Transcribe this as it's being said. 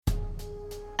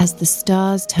As the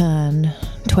stars turn,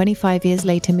 25 Years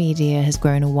Later Media has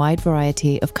grown a wide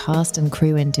variety of cast and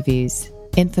crew interviews,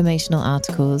 informational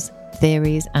articles,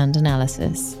 theories, and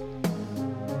analysis.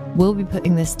 We'll be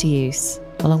putting this to use,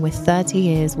 along with 30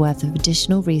 years worth of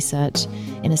additional research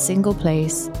in a single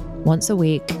place, once a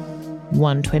week,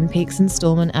 one Twin Peaks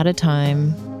installment at a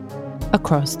time,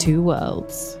 across two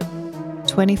worlds.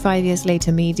 25 Years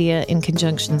Later Media, in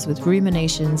conjunctions with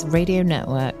Ruminations Radio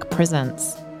Network,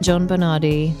 presents John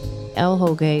Bernardi, Elle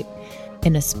Holgate,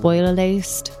 in a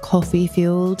spoiler-laced,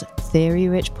 coffee-fueled,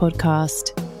 theory-rich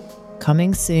podcast,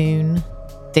 coming soon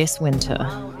this winter.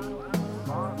 And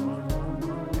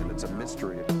it's a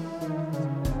mystery.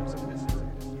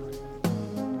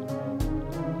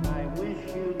 I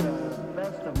wish you the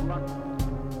best of luck.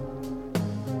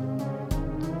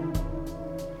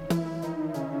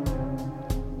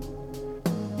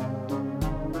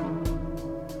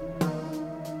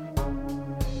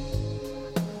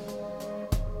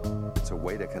 It's a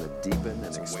way to kind of deepen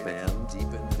and expand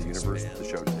the universe the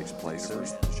show takes place in.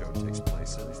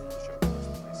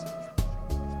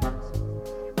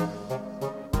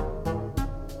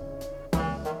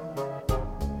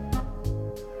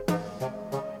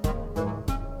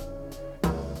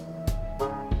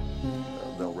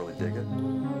 They'll really dig it.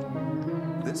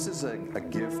 This is a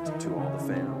gift to all the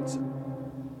fans.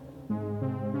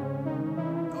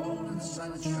 Golden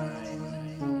sunshine.